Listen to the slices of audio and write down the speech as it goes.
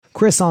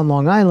Chris on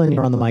Long Island,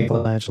 you're on the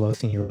Michelangelo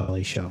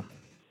Signorile Show.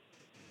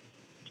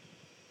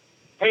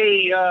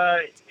 Hey,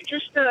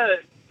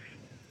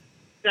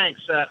 thanks.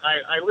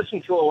 I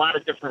listen to a lot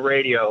of different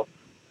radio,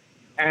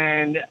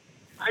 and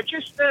I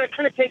just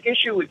kind of take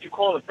issue with you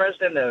calling the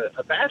president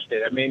a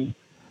bastard. I mean,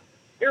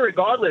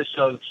 irregardless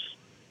of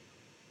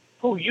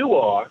who you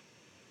are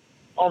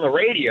on the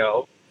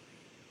radio,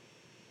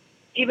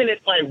 even at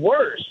my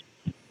worst,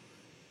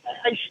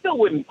 I still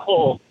wouldn't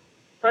call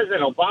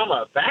President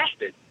Obama a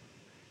bastard.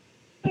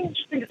 I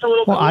just think it's a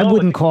little. Well, I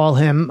wouldn't call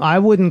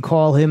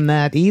him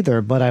that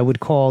either, but I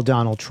would call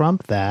Donald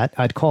Trump that.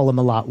 I'd call him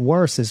a lot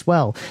worse as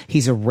well.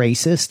 He's a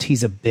racist.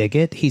 He's a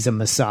bigot. He's a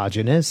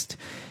misogynist.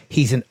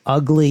 He's an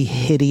ugly,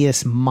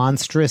 hideous,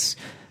 monstrous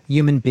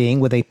human being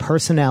with a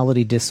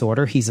personality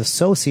disorder. He's a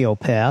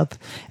sociopath,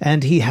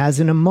 and he has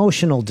an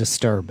emotional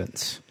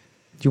disturbance.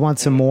 Do you want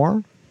some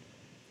more?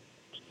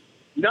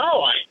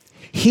 No,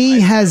 He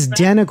has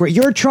denigrated.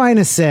 You're trying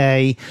to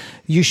say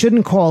you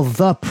shouldn't call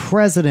the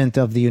president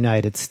of the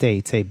United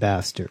States a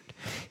bastard.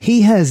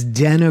 He has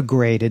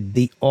denigrated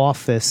the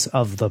office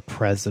of the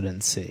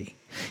presidency.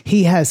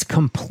 He has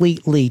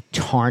completely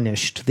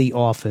tarnished the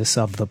office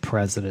of the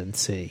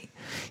presidency.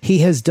 He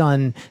has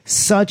done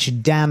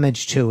such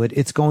damage to it,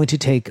 it's going to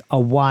take a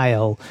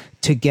while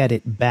to get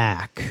it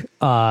back.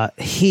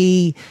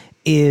 He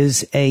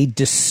is a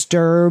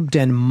disturbed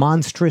and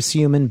monstrous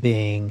human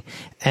being,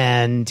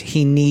 and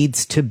he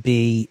needs to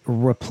be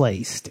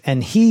replaced.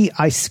 And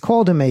I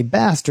called him a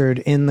bastard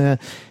in the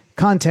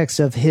context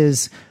of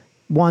his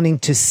wanting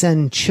to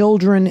send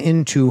children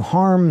into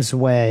harm's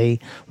way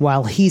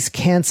while he's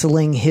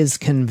canceling his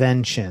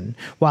convention,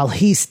 while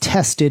he's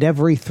tested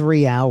every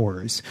 3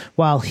 hours,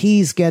 while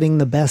he's getting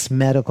the best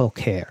medical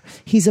care.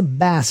 He's a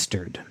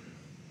bastard.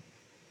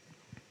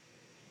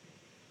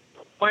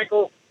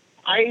 Michael,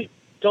 I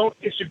don't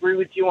disagree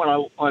with you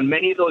on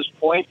many of those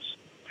points.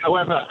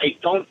 However, I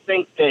don't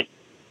think that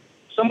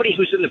somebody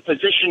who's in the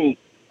position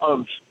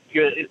of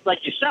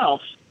like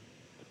yourself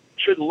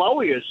should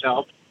lower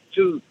yourself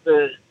to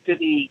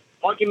the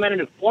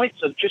argumentative points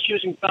of just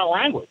using foul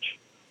language.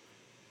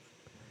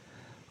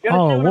 You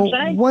understand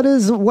what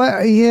I'm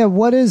saying?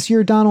 What does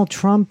your Donald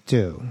Trump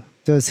do?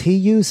 Does he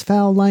use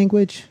foul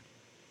language?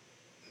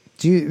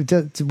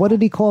 What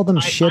did he call them?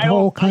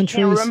 Shithole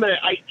countries?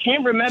 I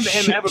can't remember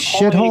him ever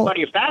calling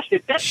anybody a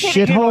bastard.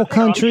 Shithole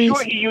countries? I'm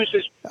sure he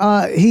uses.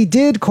 He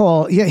did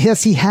call.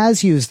 Yes, he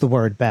has used the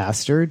word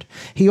bastard.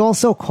 He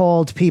also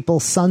called people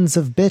sons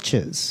of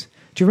bitches.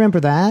 Do you remember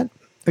that?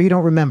 Or you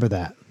don't remember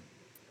that?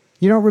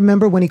 You don't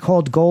remember when he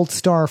called Gold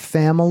Star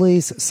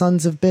families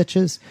sons of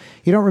bitches?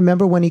 You don't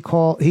remember when he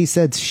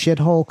said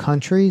shithole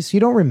countries? You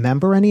don't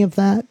remember any of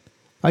that?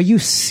 Are you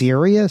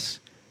serious?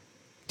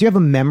 Do you have a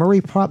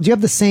memory problem? Do you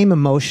have the same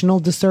emotional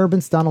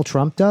disturbance Donald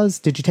Trump does?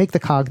 Did you take the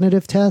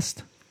cognitive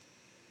test?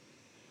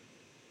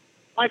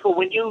 Michael,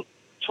 when you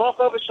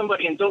talk over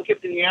somebody and don't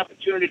give them the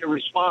opportunity to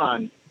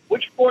respond,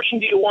 which portion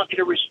do you want me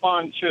to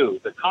respond to?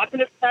 The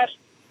cognitive test,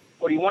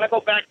 or do you want to go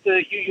back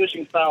to you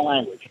using foul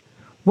language?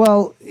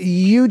 Well,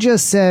 you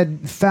just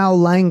said foul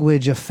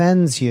language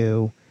offends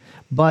you,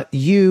 but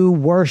you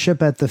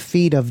worship at the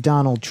feet of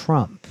Donald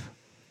Trump,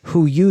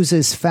 who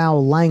uses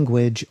foul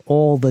language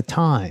all the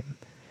time.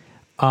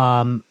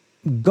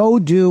 Go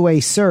do a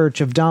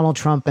search of Donald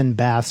Trump and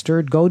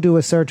bastard. Go do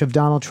a search of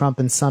Donald Trump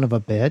and son of a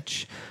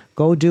bitch.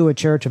 Go do a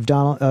search of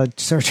Donald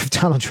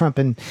Trump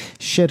and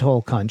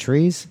shithole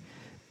countries.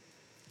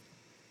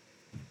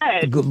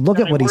 Look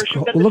at what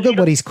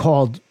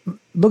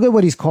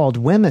he's called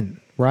women,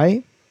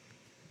 right?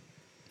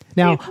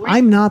 Now,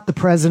 I'm not the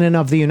president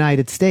of the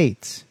United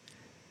States,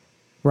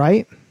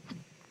 right?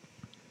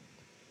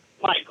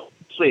 Michael,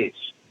 please.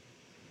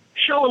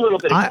 Show a little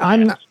bit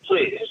of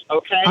please,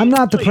 okay? I'm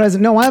not the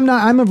president. No, I'm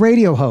not. I'm a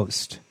radio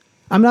host.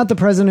 I'm not the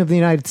president of the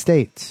United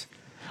States.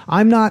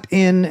 I'm not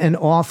in an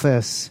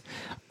office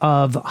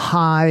of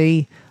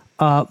high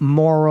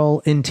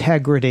moral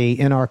integrity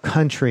in our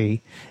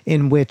country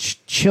in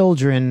which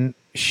children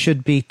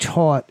should be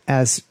taught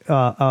as,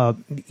 as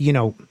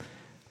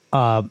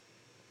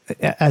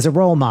a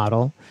role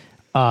model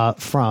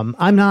from.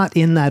 I'm not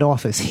in that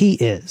office. He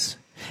is.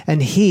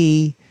 And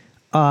he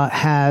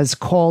has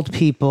called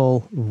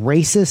people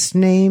racist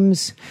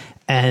names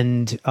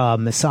and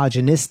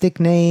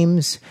misogynistic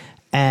names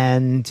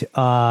and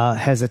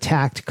has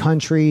attacked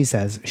countries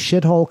as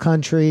shithole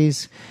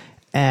countries.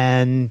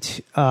 And,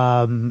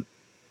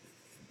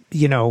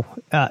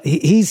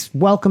 he's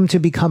welcome to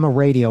become a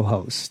radio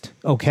host,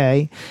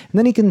 okay? And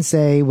then he can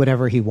say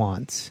whatever he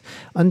wants.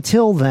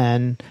 Until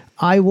then,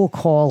 I will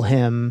call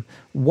him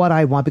what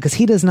I want because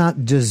he does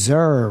not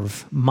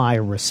deserve my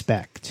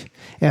respect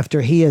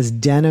after he has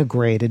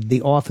denigrated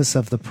the office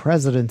of the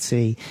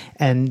presidency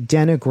and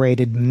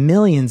denigrated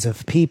millions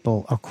of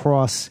people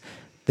across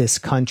this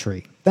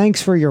country.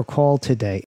 Thanks for your call today.